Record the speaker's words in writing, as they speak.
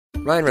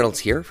Ryan Reynolds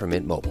here from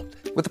Mint Mobile.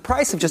 With the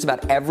price of just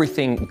about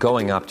everything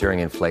going up during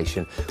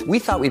inflation, we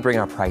thought we'd bring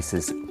our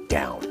prices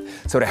down.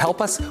 So to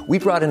help us, we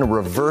brought in a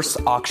reverse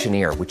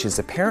auctioneer, which is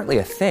apparently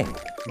a thing.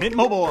 Mint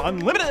Mobile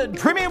Unlimited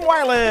Premium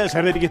Wireless.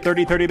 How to get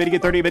 30, 30, bit to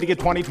get 30, bit to get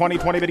 20, 20,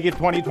 20, bit to get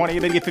 20, 20,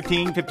 bit to get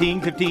 15,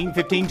 15, 15,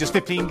 15, just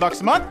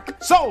 $15 a month?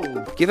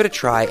 Sold! Give it a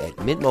try at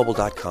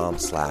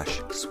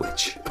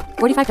mintmobile.com/switch.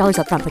 $45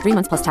 up front for 3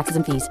 months plus taxes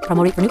and fees.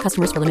 Promo rate for new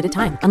customers for limited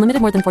time.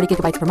 Unlimited more than 40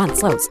 gigabytes per month.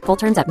 Slows full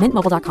terms at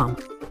mintmobile.com.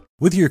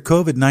 With your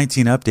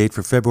COVID-19 update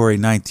for February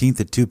 19th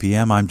at 2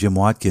 p.m., I'm Jim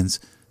Watkins.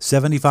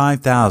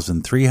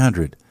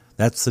 75,300.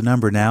 That's the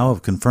number now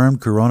of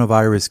confirmed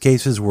coronavirus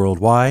cases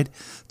worldwide,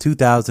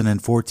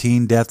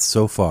 2,014 deaths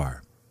so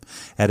far.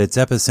 At its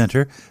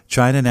epicenter,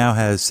 China now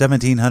has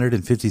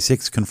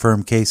 1,756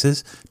 confirmed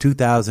cases,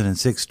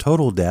 2,006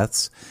 total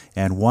deaths,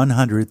 and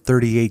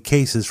 138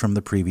 cases from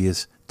the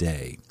previous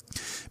day.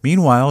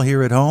 Meanwhile,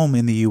 here at home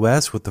in the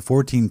U.S., with the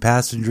 14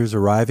 passengers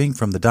arriving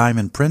from the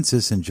Diamond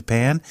Princess in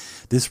Japan,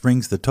 this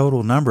brings the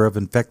total number of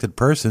infected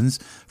persons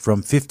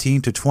from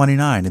 15 to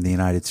 29 in the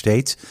United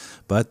States.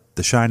 But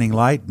the shining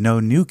light,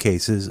 no new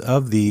cases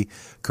of the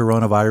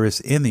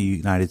coronavirus in the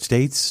United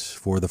States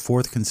for the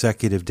fourth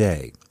consecutive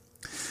day.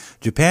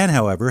 Japan,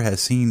 however, has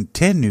seen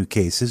 10 new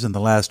cases in the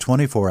last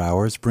 24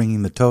 hours,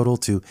 bringing the total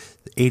to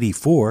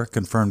 84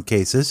 confirmed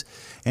cases,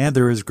 and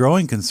there is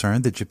growing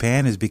concern that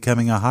Japan is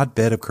becoming a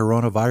hotbed of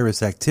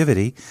coronavirus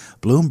activity.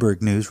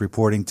 Bloomberg News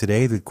reporting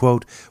today that,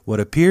 quote, what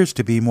appears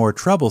to be more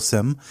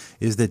troublesome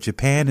is that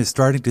Japan is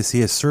starting to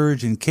see a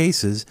surge in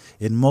cases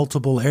in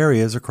multiple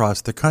areas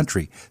across the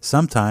country,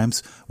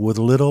 sometimes with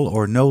little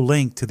or no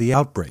link to the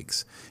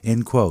outbreaks,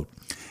 end quote.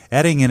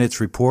 Adding in its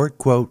report,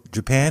 quote,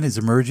 Japan is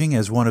emerging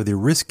as one of the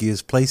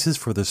riskiest places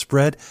for the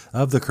spread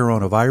of the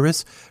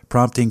coronavirus,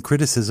 prompting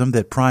criticism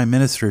that Prime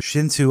Minister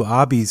Shinzo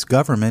Abe's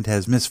government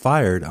has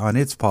misfired on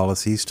its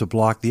policies to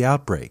block the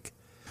outbreak.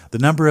 The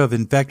number of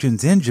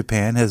infections in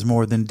Japan has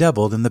more than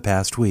doubled in the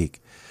past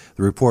week.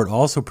 The report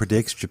also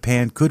predicts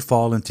Japan could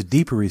fall into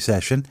deeper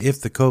recession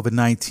if the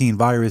COVID-19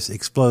 virus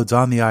explodes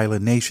on the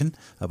island nation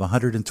of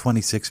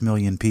 126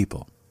 million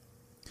people.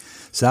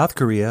 South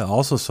Korea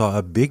also saw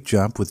a big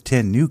jump with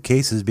 10 new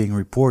cases being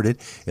reported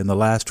in the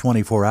last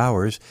 24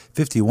 hours,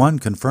 51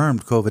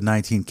 confirmed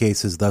COVID-19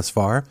 cases thus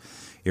far.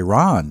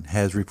 Iran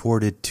has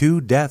reported 2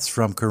 deaths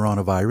from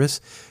coronavirus,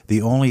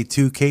 the only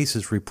 2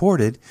 cases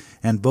reported,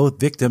 and both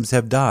victims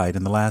have died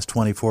in the last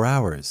 24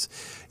 hours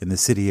in the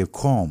city of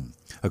Qom,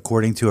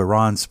 according to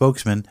Iran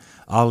spokesman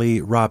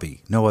Ali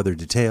Rabi. No other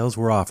details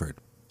were offered.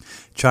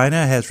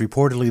 China has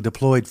reportedly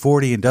deployed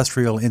 40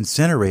 industrial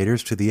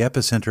incinerators to the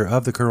epicenter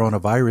of the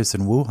coronavirus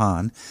in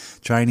Wuhan.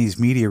 Chinese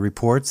media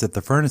reports that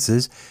the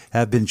furnaces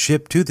have been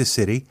shipped to the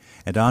city,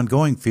 and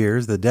ongoing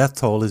fears the death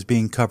toll is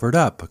being covered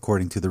up,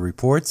 according to the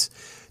reports.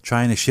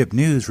 China Ship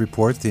News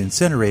reports the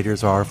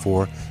incinerators are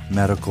for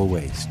medical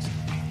waste.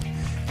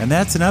 And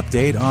that's an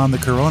update on the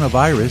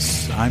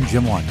coronavirus. I'm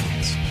Jim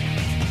Watkins.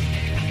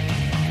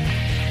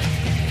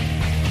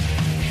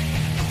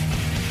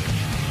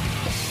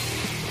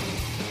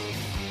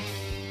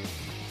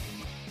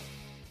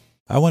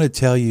 I want to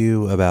tell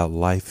you about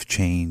Life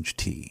Change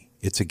Tea.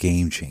 It's a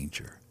game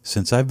changer.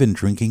 Since I've been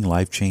drinking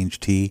Life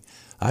Change Tea,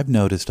 I've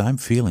noticed I'm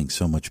feeling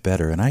so much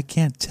better, and I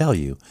can't tell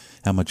you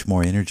how much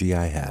more energy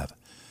I have.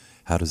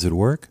 How does it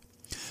work?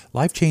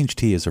 Life Change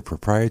Tea is a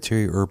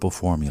proprietary herbal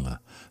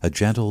formula, a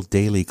gentle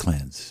daily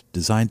cleanse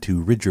designed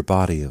to rid your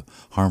body of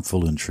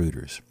harmful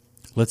intruders.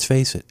 Let's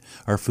face it,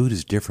 our food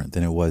is different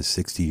than it was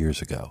 60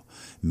 years ago.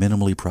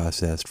 Minimally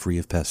processed, free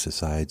of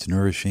pesticides,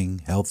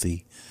 nourishing,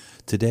 healthy.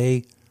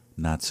 Today,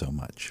 not so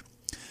much.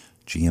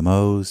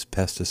 GMOs,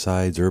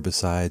 pesticides,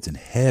 herbicides, and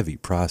heavy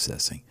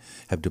processing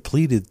have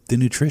depleted the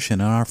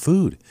nutrition in our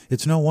food.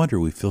 It's no wonder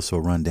we feel so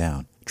run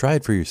down. Try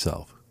it for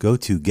yourself. Go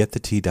to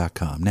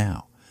getthetea.com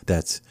now.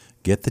 That's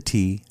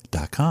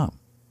getthetea.com.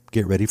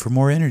 Get ready for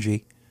more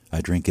energy.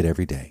 I drink it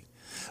every day.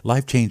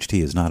 Life Change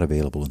Tea is not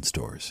available in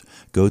stores.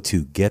 Go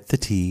to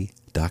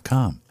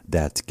getthetea.com.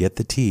 That's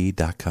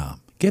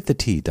getthetea.com.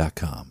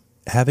 Getthetea.com.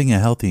 Having a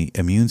healthy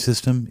immune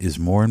system is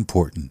more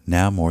important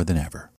now more than ever.